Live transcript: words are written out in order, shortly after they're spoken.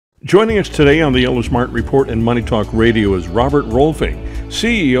Joining us today on the Ellis Smart Report and Money Talk Radio is Robert Rolfing,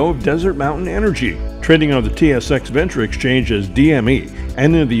 CEO of Desert Mountain Energy, trading on the TSX Venture Exchange as DME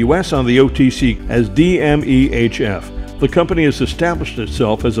and in the U.S. on the OTC as DMEHF. The company has established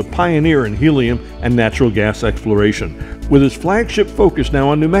itself as a pioneer in helium and natural gas exploration, with its flagship focus now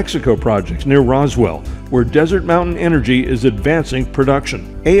on New Mexico projects near Roswell, where Desert Mountain Energy is advancing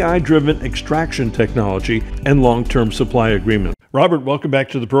production, AI-driven extraction technology, and long-term supply agreements. Robert, welcome back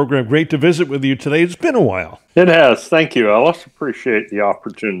to the program. Great to visit with you today. It's been a while. It has. Thank you, Ellis. Appreciate the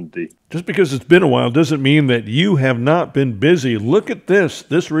opportunity. Just because it's been a while doesn't mean that you have not been busy. Look at this.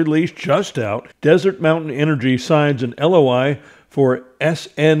 This release just out. Desert Mountain Energy signs an LOI for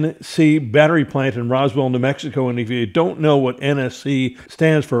SNC battery plant in Roswell, New Mexico. And if you don't know what NSC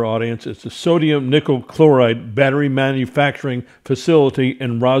stands for, audience, it's the Sodium Nickel Chloride battery manufacturing facility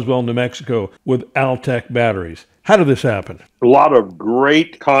in Roswell, New Mexico with Altech Batteries. How did this happen? A lot of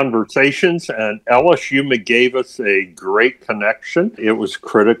great conversations, and Ellis, you gave us a great connection. It was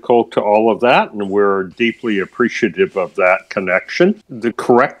critical to all of that, and we're deeply appreciative of that connection. The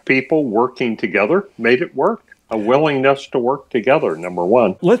correct people working together made it work. A willingness to work together, number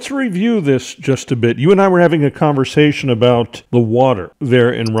one. Let's review this just a bit. You and I were having a conversation about the water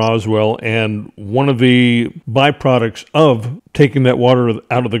there in Roswell, and one of the byproducts of taking that water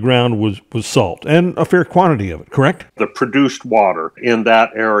out of the ground was salt, and a fair quantity of it, correct? The produced water in that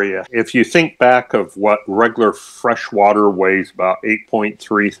area. If you think back of what regular fresh water weighs, about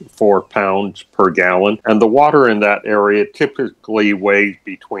 8.34 pounds per gallon, and the water in that area typically weighs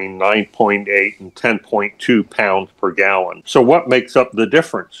between 9.8 and 10.2 pounds per gallon. So what makes up the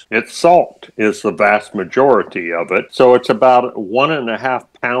difference? It's salt is the vast majority of it. So it's about 1.5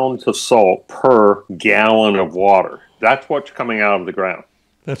 pounds of salt per gallon of water. That's what's coming out of the ground.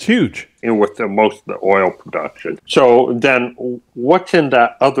 That's huge. And with most of the oil production. So then what's in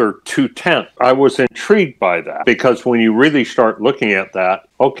that other 2/10? I was intrigued by that because when you really start looking at that,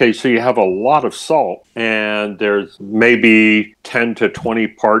 okay, so you have a lot of salt and there's maybe 10 to 20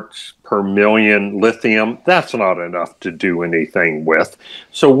 parts per million lithium. That's not enough to do anything with.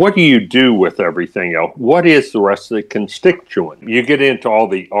 So what do you do with everything else? What is the rest of the constituent? You get into all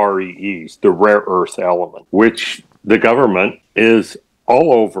the REEs, the rare earth element, which the government is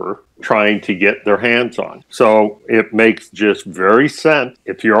all over trying to get their hands on. So it makes just very sense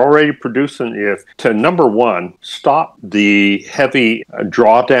if you're already producing to number one, stop the heavy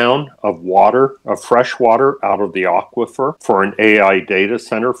drawdown of water, of fresh water out of the aquifer for an AI data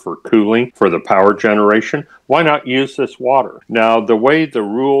center for cooling, for the power generation. Why not use this water? Now, the way the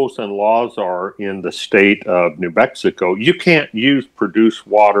rules and laws are in the state of New Mexico, you can't use produced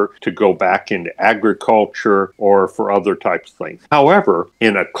water to go back into agriculture or for other types of things. However,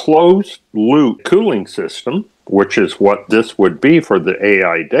 in a closed loop cooling system, which is what this would be for the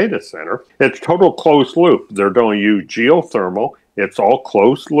AI data center, it's total closed loop. They're going to use geothermal. It's all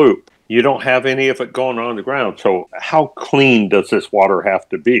closed loop. You don't have any of it going on the ground. So how clean does this water have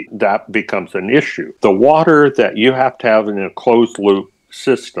to be? That becomes an issue. The water that you have to have in a closed loop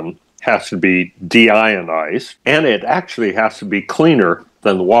system has to be deionized, and it actually has to be cleaner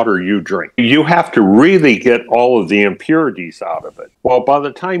than the water you drink. You have to really get all of the impurities out of it. Well, by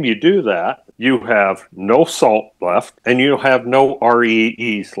the time you do that, you have no salt left and you have no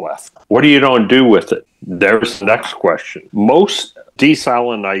REEs left. What are you going to do with it? There's the next question. Most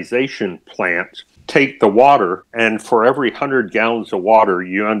desalinization plants take the water, and for every 100 gallons of water,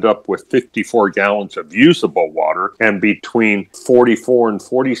 you end up with 54 gallons of usable water and between 44 and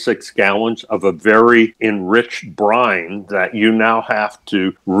 46 gallons of a very enriched brine that you now have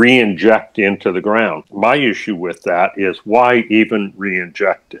to re-inject into the ground. My issue with that is why even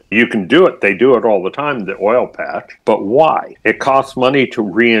re-inject it? You can do it. They do it all the time, the oil patch, but why? It costs money to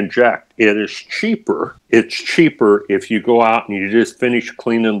re-inject. It is cheaper. It's cheaper if you go out and you just finish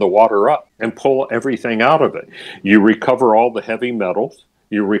cleaning the water up and pull everything out of it. You recover all the heavy metals.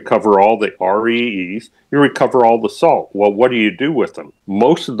 You recover all the REEs. You recover all the salt. Well, what do you do with them?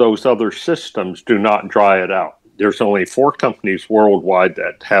 Most of those other systems do not dry it out. There's only 4 companies worldwide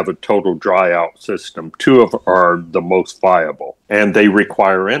that have a total dry out system. 2 of them are the most viable, and they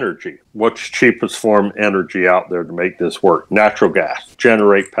require energy. What's the cheapest form of energy out there to make this work? Natural gas.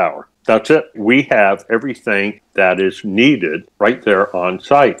 Generate power. That's it. We have everything that is needed right there on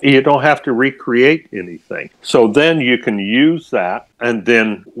site. You don't have to recreate anything. So then you can use that. And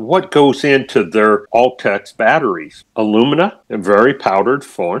then what goes into their Altech batteries? Alumina, a very powdered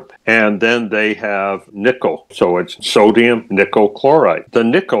form. And then they have nickel. So it's sodium nickel chloride. The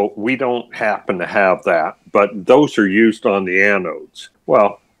nickel, we don't happen to have that, but those are used on the anodes.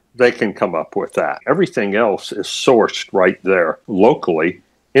 Well, they can come up with that. Everything else is sourced right there locally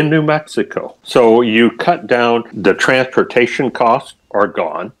in New Mexico. So you cut down the transportation costs are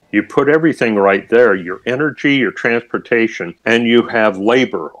gone. You put everything right there, your energy, your transportation, and you have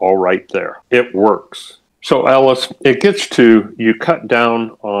labor all right there. It works. So Ellis, it gets to you cut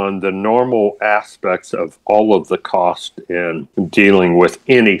down on the normal aspects of all of the cost in dealing with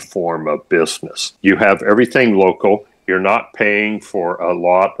any form of business. You have everything local. You're not paying for a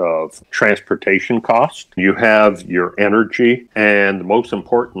lot of transportation costs. You have your energy, and most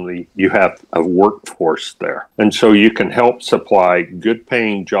importantly, you have a workforce there. And so you can help supply good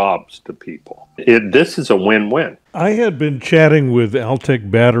paying jobs to people. This is a win-win. I had been chatting with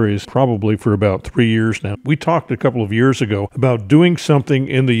Altech Batteries probably for about 3 years now. We talked a couple of years ago about doing something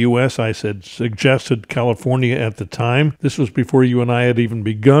in the U.S. I suggested California at the time. This was before you and I had even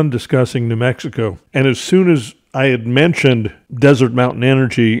begun discussing New Mexico. And as soon as I had mentioned Desert Mountain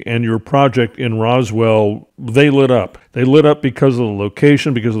Energy and your project in Roswell, they lit up. They lit up because of the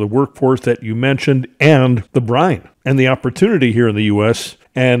location, because of the workforce that you mentioned, and the brine, and the opportunity here in the U.S.,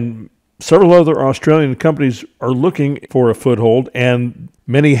 and several other Australian companies are looking for a foothold, and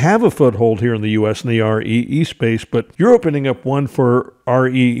many have a foothold here in the U.S. in the REE space, but you're opening up one for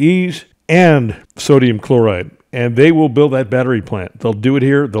REEs and sodium chloride, and they will build that battery plant. They'll do it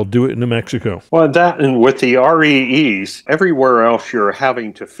here. They'll do it in New Mexico. Well, that and with the REEs, everywhere else you're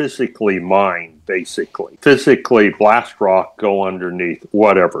having to physically mine, basically. Physically blast rock, go underneath,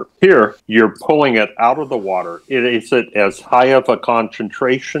 whatever. Here, you're pulling it out of the water. Is it as high of a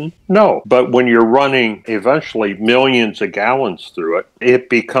concentration? No. But when you're running eventually millions of gallons through it, it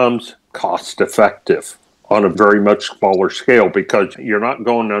becomes cost effective on a very much smaller scale because you're not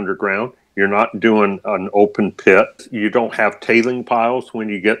going underground. You're not doing an open pit. You don't have tailing piles when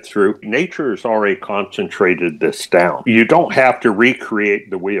you get through. Nature has already concentrated this down. You don't have to recreate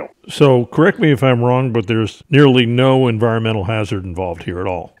the wheel. So correct me if I'm wrong, but there's nearly no environmental hazard involved here at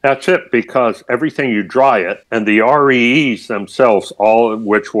all. That's it, because everything you dry it, and the REEs themselves, all of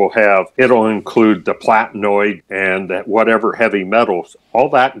which will have, it'll include the platinoid and whatever heavy metals, all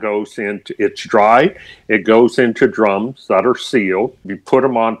that goes into, it's dry, it goes into drums that are sealed. You put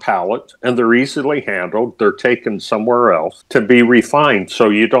them on pallets, and they're easily handled. They're taken somewhere else to be refined, so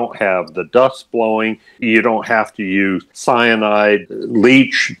you don't have the dust blowing. You don't have to use cyanide,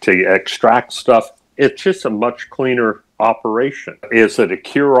 leach to extract stuff. It's just a much cleaner operation. Is it a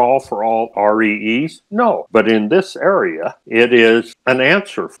cure-all for all REEs? No, but in this area, it is an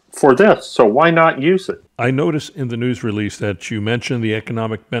answer for this, so why not use it? I noticed in the news release that you mentioned the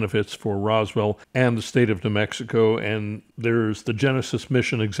economic benefits for Roswell and the state of New Mexico, and there's the Genesis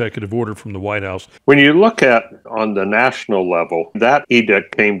Mission executive order from the White House. When you look at on the national level, that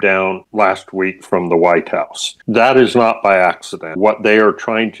edict came down last week from the White House. That is not by accident. What they are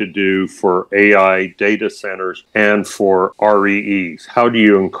trying to do for AI data centers and for REEs, how do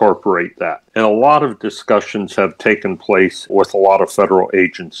you incorporate that? And a lot of discussions have taken place with a lot of federal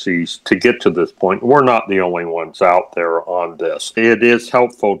agencies to get to this point. We're not the only ones out there on this. It is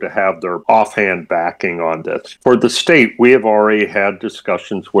helpful to have their offhand backing on this. For the state, we have already had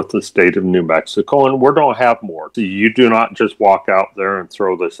discussions with the state of New Mexico, and we're going to have more. You do not just walk out there and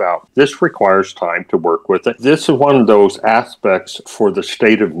throw this out. This requires time to work with it. This is one of those aspects for the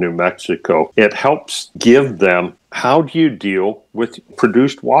state of New Mexico. It helps give them, how do you deal with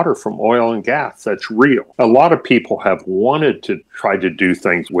produced water from oil and gas that's real? A lot of people have wanted to try to do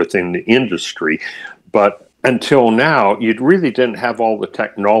things within the industry, but until now, you really didn't have all the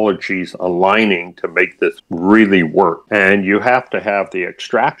technologies aligning to make this really work. And you have to have the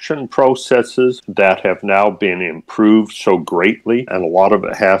extraction processes that have now been improved so greatly. And a lot of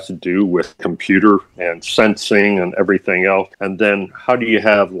it has to do with computer and sensing and everything else. And then how do you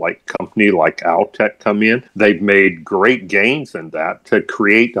have like company like Altech come in? They've made great gains in that to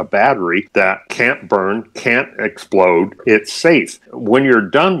create a battery that can't burn, can't explode. It's safe. When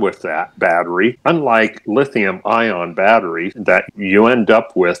you're done with that battery, unlike lithium-ion batteries that you end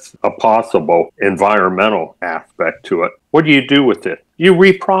up with a possible environmental aspect to it, what do you do with it? You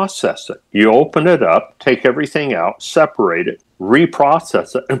reprocess it. You open it up, take everything out, separate it,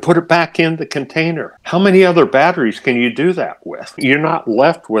 reprocess it, and put it back in the container. How many other batteries can you do that with? You're not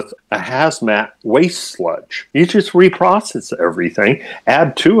left with a hazmat waste sludge. You just reprocess everything,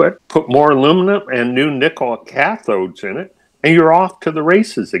 add to it, put more aluminum and new nickel cathodes in it, and you're off to the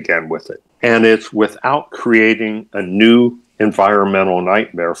races again with it. And it's without creating a new environmental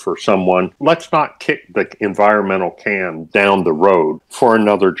nightmare for someone. Let's not kick the environmental can down the road for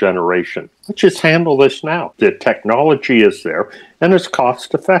another generation. Let's just handle this now. The technology is there, and it's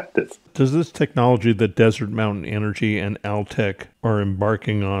cost effective. Does this technology that Desert Mountain Energy and Altech are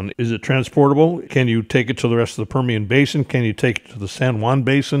embarking on, is it transportable? Can you take it to the rest of the Permian Basin? Can you take it to the San Juan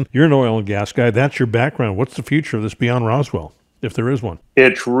Basin? You're an oil and gas guy. That's your background. What's the future of this beyond Roswell, if there is one?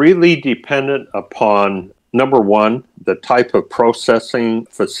 It's really dependent upon, number one, the type of processing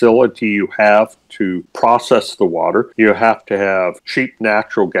facility you have to process the water. You have to have cheap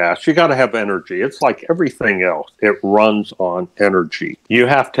natural gas. You got to have energy. It's like everything else. It runs on energy. You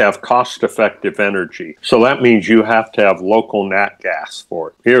have to have cost-effective energy. So that means you have to have local nat gas for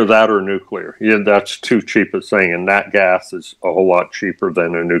it. Either that or nuclear. Yeah, that's too cheap a thing, and nat gas is a whole lot cheaper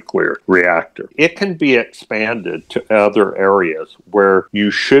than a nuclear reactor. It can be expanded to other areas where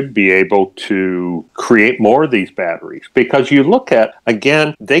you should be able to create more of these batteries, because you look at,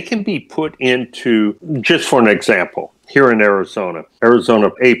 again, they can be put into, just for an example, here in Arizona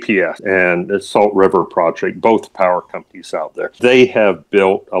APS and the Salt River Project, both power companies out there, they have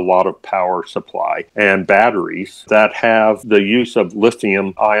built a lot of power supply and batteries that have the use of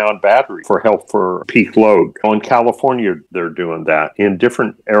lithium-ion battery for help for peak load. In California, they're doing that. In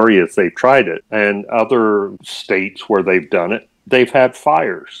different areas, they've tried it. And other states where they've done it, they've had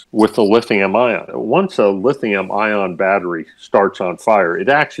fires with the lithium-ion. Once a lithium-ion battery starts on fire, it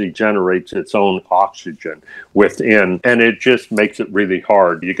actually generates its own oxygen within, and it just makes it really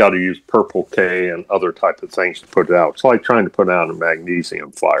hard. You got to use purple K and other type of things to put it out. It's like trying to put out a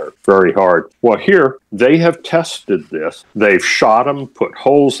magnesium fire. Very hard. Well, here, they have tested this. They've shot them, put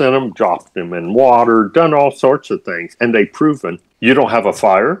holes in them, dropped them in water, done all sorts of things, and they've proven you don't have a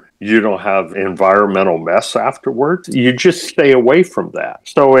fire. You don't have environmental mess afterwards. You just stay away from that.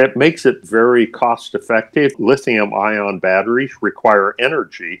 So it makes it very cost effective. Lithium-ion batteries require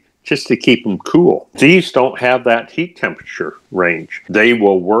energy just to keep them cool. These don't have that heat temperature range. They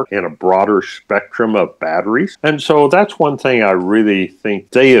will work in a broader spectrum of batteries. And so that's one thing I really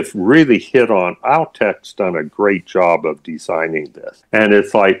think they have really hit on. Altech's done a great job of designing this. And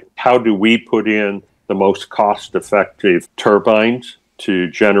it's like, how do we put in the most cost-effective turbines to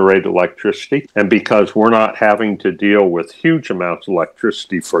generate electricity? And because we're not having to deal with huge amounts of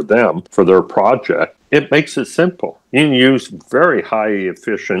electricity for them, for their project, it makes it simple. You can use very highly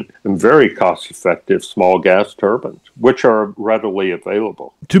efficient and very cost-effective small gas turbines, which are readily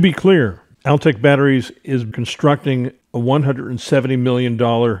available. To be clear, Altech Batteries is constructing a $170 million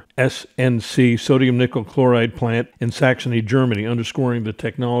SNC, Sodium Nickel Chloride plant in Saxony, Germany, underscoring the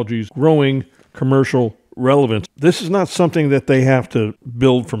technology's growing commercial relevance. This is not something that they have to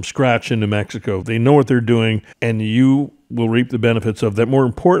build from scratch in New Mexico. They know what they're doing, and you will reap the benefits of that. More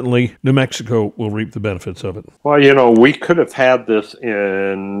importantly, New Mexico will reap the benefits of it. Well, you know, we could have had this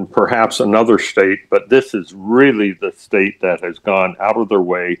in perhaps another state, but this is really the state that has gone out of their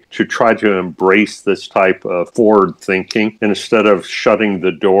way to try to embrace this type of forward thinking instead of shutting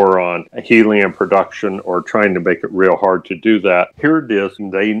the door on helium production or trying to make it real hard to do that. Here it is,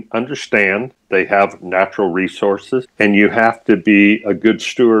 and they understand they have natural resources, and you have to be a good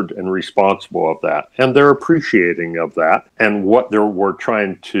steward and responsible of that. And they're appreciating of that. And what we're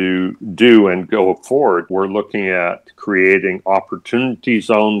trying to do and go forward, we're looking at creating opportunity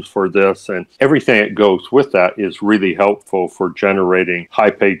zones for this, and everything that goes with that is really helpful for generating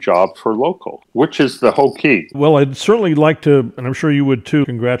high-paid jobs for local, which is the whole key. Well, I'd certainly like to, and I'm sure you would too,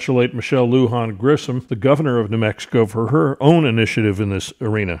 congratulate Michelle Lujan Grissom, the governor of New Mexico, for her own initiative in this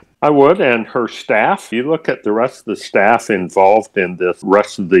arena. I would, and her staff. You look at the rest of the staff involved in this,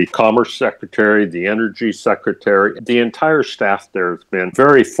 rest of the Commerce Secretary, the Energy Secretary, the entire staff there has been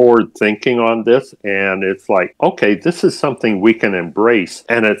very forward thinking on this, and it's like, okay, this is something we can embrace,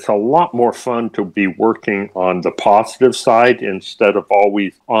 and it's a lot more fun to be working on the positive side instead of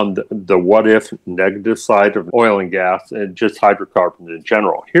always on the what-if negative side of oil and gas and just hydrocarbons in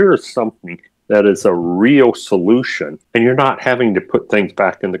general. Here is something that is a real solution, and you're not having to put things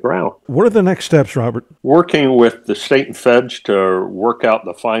back in the ground. What are the next steps, Robert? Working with the state and feds to work out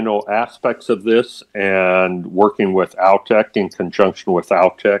the final aspects of this, and working with Altech in conjunction with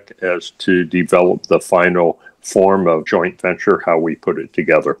Altech as to develop the final form of joint venture, how we put it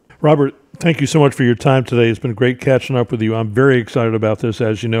together. Robert, thank you so much for your time today. It's been great catching up with you. I'm very excited about this,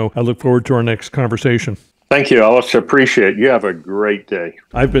 as you know. I look forward to our next conversation. Thank you, Ellis. Appreciate it. You have a great day.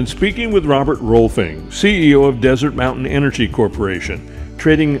 I've been speaking with Robert Rolfing, CEO of Desert Mountain Energy Corporation,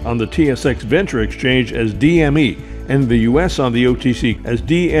 trading on the TSX Venture Exchange as DME and the U.S. on the OTC as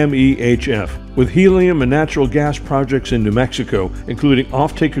DMEHF. With helium and natural gas projects in New Mexico, including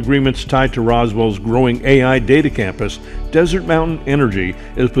offtake agreements tied to Roswell's growing AI data campus, Desert Mountain Energy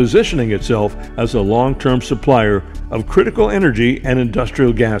is positioning itself as a long-term supplier of critical energy and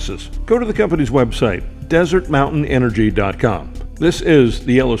industrial gases. Go to the company's website, desertmountainenergy.com. This is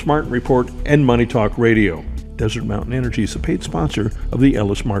the Ellis Martin Report and Money Talk Radio. Desert Mountain Energy is a paid sponsor of the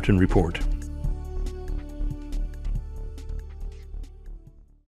Ellis Martin Report.